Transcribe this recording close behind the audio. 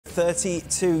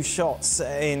32 shots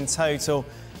in total.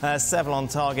 7 on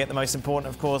target, the most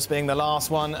important, of course, being the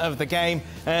last one of the game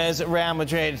as Real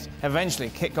Madrid eventually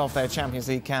kick off their Champions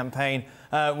League campaign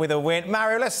with a win.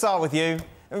 Mario, let's start with you.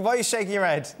 Why are you shaking your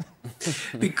head?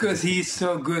 Because he's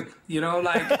so good, you know,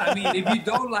 like, I mean, if you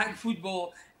don't like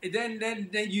football, then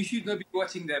you should not be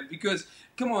watching them. Because,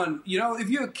 come on, you know, if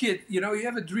you're a kid, you know, you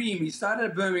have a dream. He started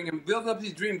at Birmingham, built up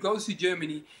his dream, goes to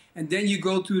Germany, and then you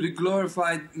go to the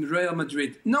glorified Real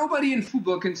Madrid. Nobody in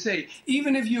football can say,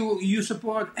 even if you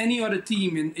support any other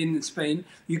team in Spain,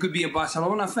 you could be a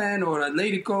Barcelona fan or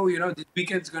Atletico, you know, this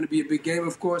weekend's going to be a big game,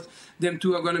 of course. Them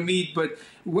two are going to meet. But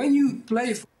when you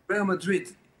play for Real Madrid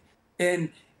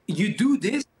and you do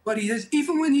this, but he does,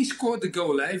 even when he scored the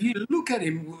goal, if you look at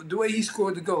him, the way he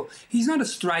scored the goal, he's not a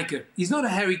striker. He's not a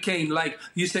Harry Kane, like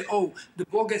you say, oh, the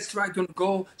ball gets struck on the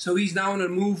goal, so he's now on a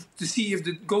move to see if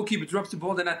the goalkeeper drops the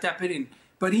ball, then I tap it in.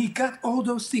 But he got all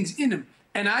those things in him.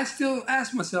 And I still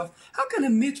ask myself, how can a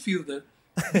midfielder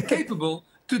be capable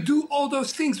to do all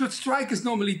those things what strikers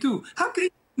normally do? How can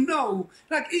you know?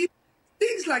 Like,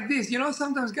 things like this, you know,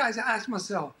 sometimes, guys, I ask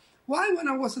myself, why when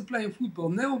I wasn't playing football,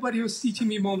 nobody was teaching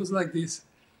me moments like this?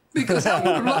 Because I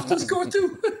would have loved to score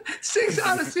too. 6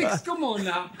 out of 6. Come on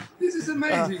now. This is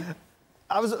amazing.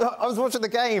 I was watching the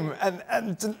game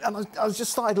and I was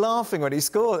just started laughing when he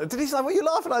scored. Did he say, what are you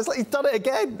laughing at? I was like, he's done it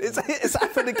again. It's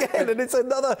happened again. And it's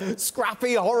another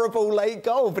scrappy, horrible late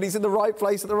goal, but he's in the right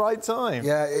place at the right time.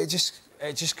 Yeah, it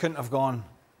just couldn't have gone.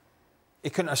 He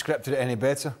couldn't have scripted it any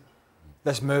better.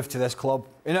 This move to this club.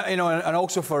 You know, and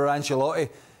also for Ancelotti,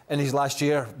 in his last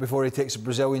year, before he takes a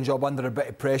Brazilian job, under a bit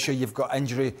of pressure, you've got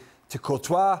injury to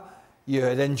Courtois, you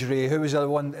had injury, who was the other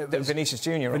one? It was Vinicius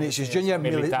Jr. Vinicius Jr,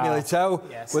 Militao,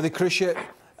 yes, with the cruciate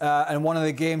in one of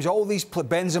the games. All these,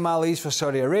 Benzema leaves for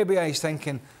Saudi Arabia, he's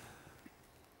thinking,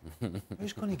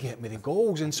 who's going to get me the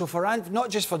goals? And so for, not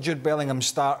just for Jude Bellingham's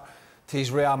start to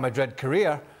his Real Madrid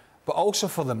career, but also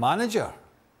for the manager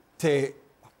to,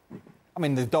 I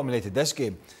mean, they've dominated this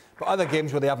game, but other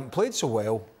games where they haven't played so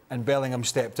well, and Bellingham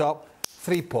stepped up.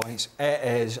 3 points. It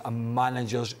is a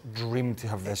manager's dream to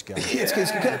have this guy.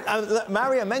 Yeah.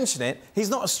 Mario mentioned it. He's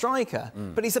not a striker,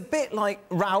 but he's a bit like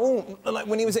Raul, like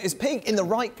when he was at his peak, in the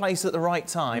right place at the right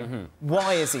time.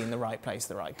 Why is he in the right place at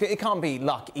the right? It can't be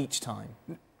luck each time.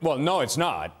 Well, no, it's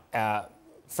not.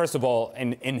 First of all,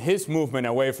 in his movement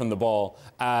away from the ball,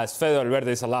 as Fede Valverde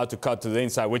is allowed to cut to the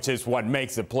inside, which is what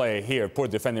makes the play here. Poor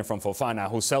defending from Fofana,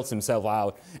 who sells himself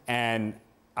out and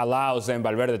allows then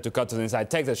Valverde to cut to the inside,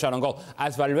 takes a shot on goal.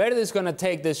 As Valverde is going to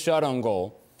take this shot on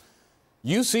goal,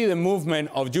 you see the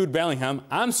movement of Jude Bellingham.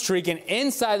 I'm streaking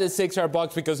inside the 6-yard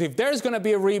box because if there's going to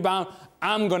be a rebound,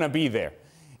 I'm going to be there.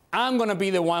 I'm going to be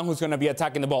the one who's going to be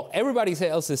attacking the ball. Everybody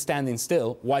else is standing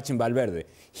still watching Valverde.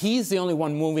 He's the only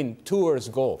one moving towards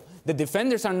goal. The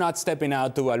defenders are not stepping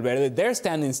out to Valverde. They're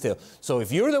standing still. So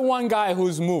if you're the one guy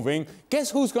who's moving, guess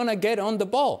who's going to get on the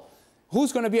ball?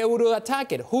 Who's going to be able to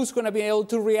attack it? Who's going to be able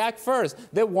to react first?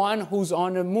 The one who's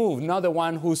on the move, not the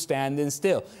one who's standing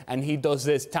still. And he does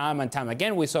this time and time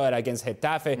again. We saw it against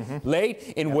Getafe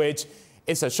late, in which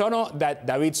it's a shot that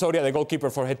David Soria, the goalkeeper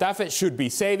for Getafe, should be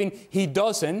saving. He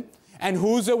doesn't. And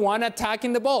who's the one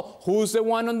attacking the ball? Who's the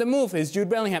one on the move? It's Jude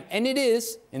Bellingham. And it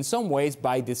is, in some ways,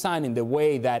 by design, in the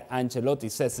way that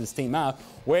Ancelotti sets his team out,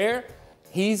 where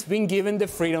he's been given the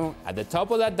freedom at the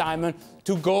top of that diamond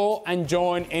to go and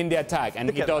join in the attack. And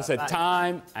he does it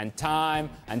time and time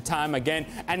and time again.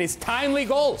 And it's timely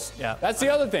goals. Yeah. That's the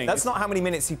other thing. That's not how many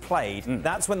minutes he played.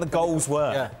 That's when the goals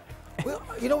were. Yeah. Well,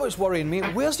 you know what's worrying me?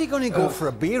 Where's he going to go for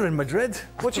a beer in Madrid?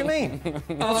 What do you mean?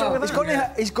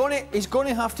 He's going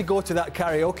to have to go to that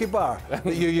karaoke bar that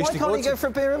you used to go to. Why can't he go for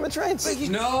a beer in Madrid?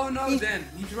 No, Dan.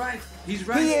 He's right. He's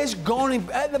right. He is going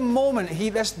to, at the moment,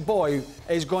 this boy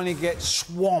is going to get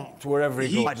swamped wherever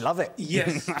he goes. I'd love it.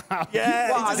 Yes.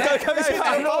 Yeah, he's just going to come to the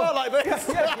bar like this.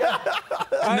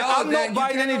 I'm not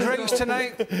buying any drinks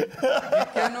tonight. You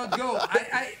cannot go.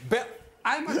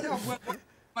 I myself went to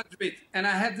Madrid, and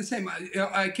I had the same.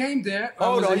 I came there.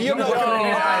 Oh, no, you're not.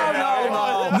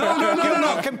 No, you're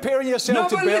not comparing yourself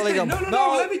to Bellingham.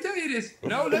 No, let me tell you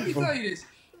this.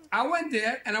 I went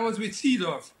there, and I was with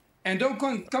Seedorf. And don't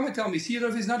come and tell me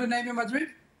Seedorf is not a name in Madrid?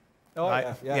 Oh,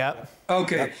 yeah.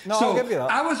 Okay. Yeah. No, so I'll give you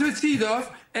that. I was with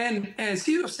Seedorf, and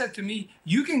Seedorf said to me,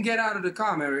 you can get out of the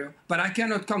car, Mario, but I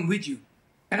cannot come with you.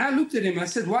 And I looked at him. I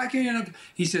said, why can you not?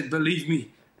 He said, believe me,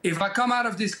 if I come out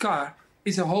of this car,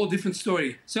 it's a whole different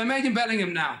story. So imagine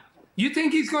Bellingham now. You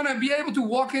think he's going to be able to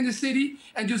walk in the city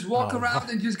and just walk around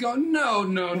and just go, no.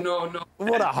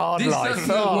 What a hard life.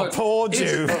 Oh, poor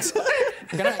Jude.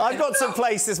 I've got some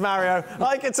places, Mario.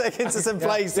 I can take him to some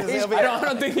places. I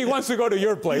don't think he wants to go to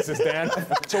your places, Dan.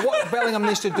 So what Bellingham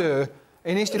needs to do,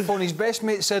 he needs to phone his best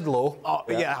mate Sidlow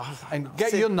and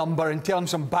get your number and tell him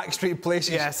some backstreet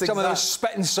places. Yes, some of those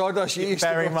spitting sawdust you used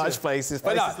very to go much to. places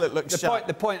But that look sharp.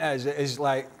 the point is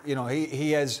like, you know,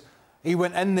 he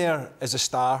went in there as a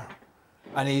star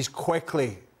and he's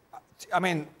quickly... I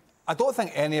mean, I don't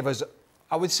think any of us...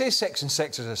 I would say 6 and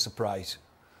 6 is a surprise,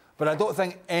 but I don't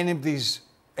think any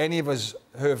of us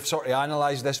who have sort of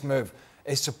analysed this move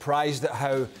is surprised at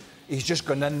how he's just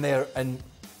gone in there and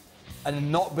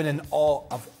not been in awe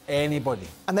of anybody.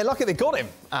 And they're lucky they got him,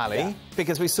 Ali,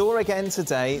 because we saw again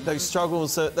today those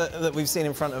struggles that we've seen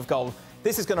in front of goal.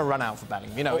 This is going to run out for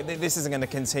Bellingham. You know, this isn't going to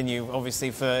continue,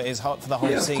 obviously, for the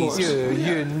whole season.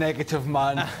 You negative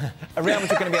man. Are Real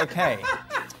Madrid going to be okay?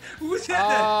 Who said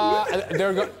that?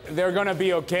 They're going to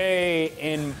be okay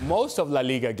in most of La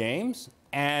Liga games,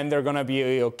 and they're going to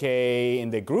be okay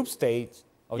in the group stage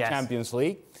of Champions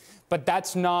League. But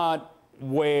that's not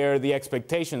where the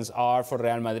expectations are for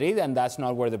Real Madrid, and that's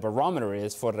not where the barometer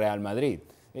is for Real Madrid.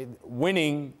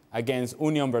 Winning against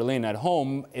Union Berlin at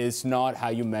home is not how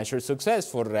you measure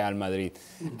success for Real Madrid.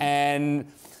 And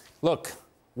look,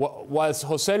 was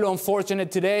Joselu unfortunate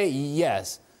today?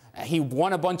 Yes. He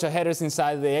won a bunch of headers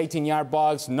inside the 18-yard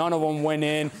box. None of them went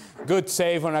in. Good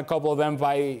save on a couple of them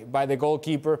by the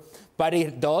goalkeeper. But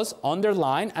it does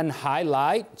underline and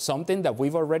highlight something that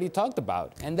we've already talked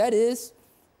about, and that is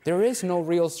there is no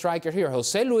real striker here.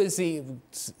 Joselu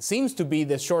seems to be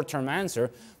the short-term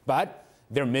answer, but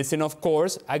they're missing, of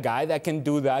course, a guy that can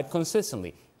do that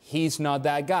consistently. He's not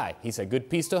that guy. He's a good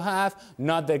piece to have,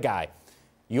 not the guy.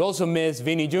 You also miss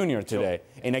Vini Jr. today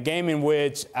in a game in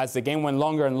which, as the game went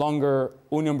longer and longer,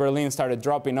 Union Berlin started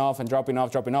dropping off,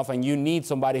 and you need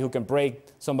somebody who can break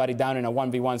somebody down in a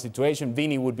 1v1 situation.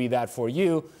 Vini would be that for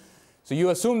you. So you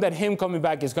assume that him coming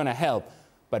back is going to help.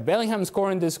 But Bellingham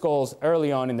scoring these goals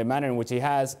early on in the manner in which he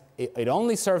has, it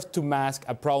only serves to mask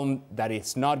a problem that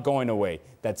is not going away,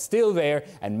 that's still there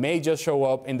and may just show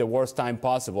up in the worst time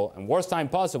possible. And worst time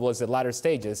possible is the latter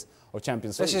stages of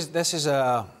Champions League.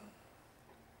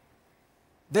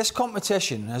 This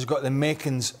competition has got the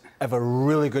makings of a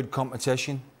really good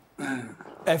competition.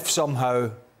 If somehow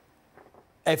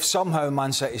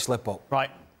Man City slip up, right?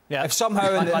 Yeah. If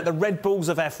somehow like the Red Bulls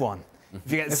of F1. If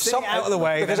you get City out of the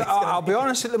way, because I'll be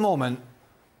honest, at the moment,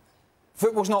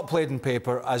 football's not played in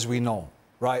paper, as we know,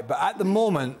 right? But at the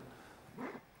moment,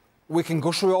 we can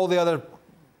go through all the other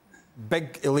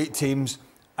big elite teams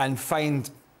and find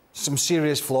some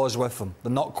serious flaws with them.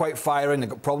 They're not quite firing. They've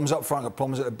got problems up front, got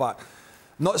problems at the back.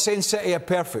 Not saying City are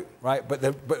perfect, right?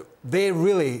 But they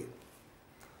really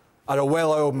are a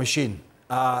well-oiled machine.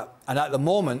 And at the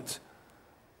moment,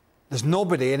 there's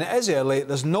nobody, and it is early,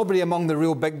 there's nobody among the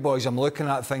real big boys I'm looking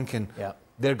at thinking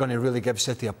they're going to really give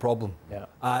City a problem. Yeah.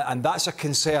 And that's a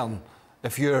concern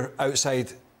if you're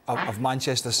outside of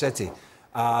Manchester City.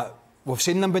 We've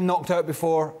seen them been knocked out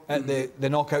before at the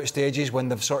knockout stages when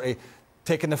they've sort of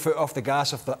taken the foot off the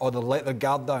gas or they've let their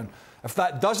guard down. If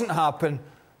that doesn't happen,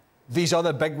 these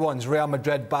other big ones, Real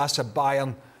Madrid, Barca,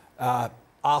 Bayern,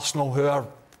 Arsenal, who are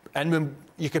in,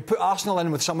 you could put Arsenal in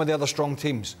with some of the other strong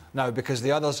teams now because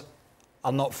the others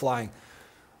are not flying.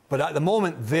 But at the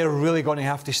moment, they're really going to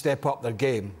have to step up their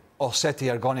game, or City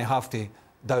are going to have to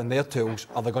down their tools,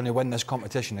 or they're going to win this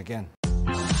competition again.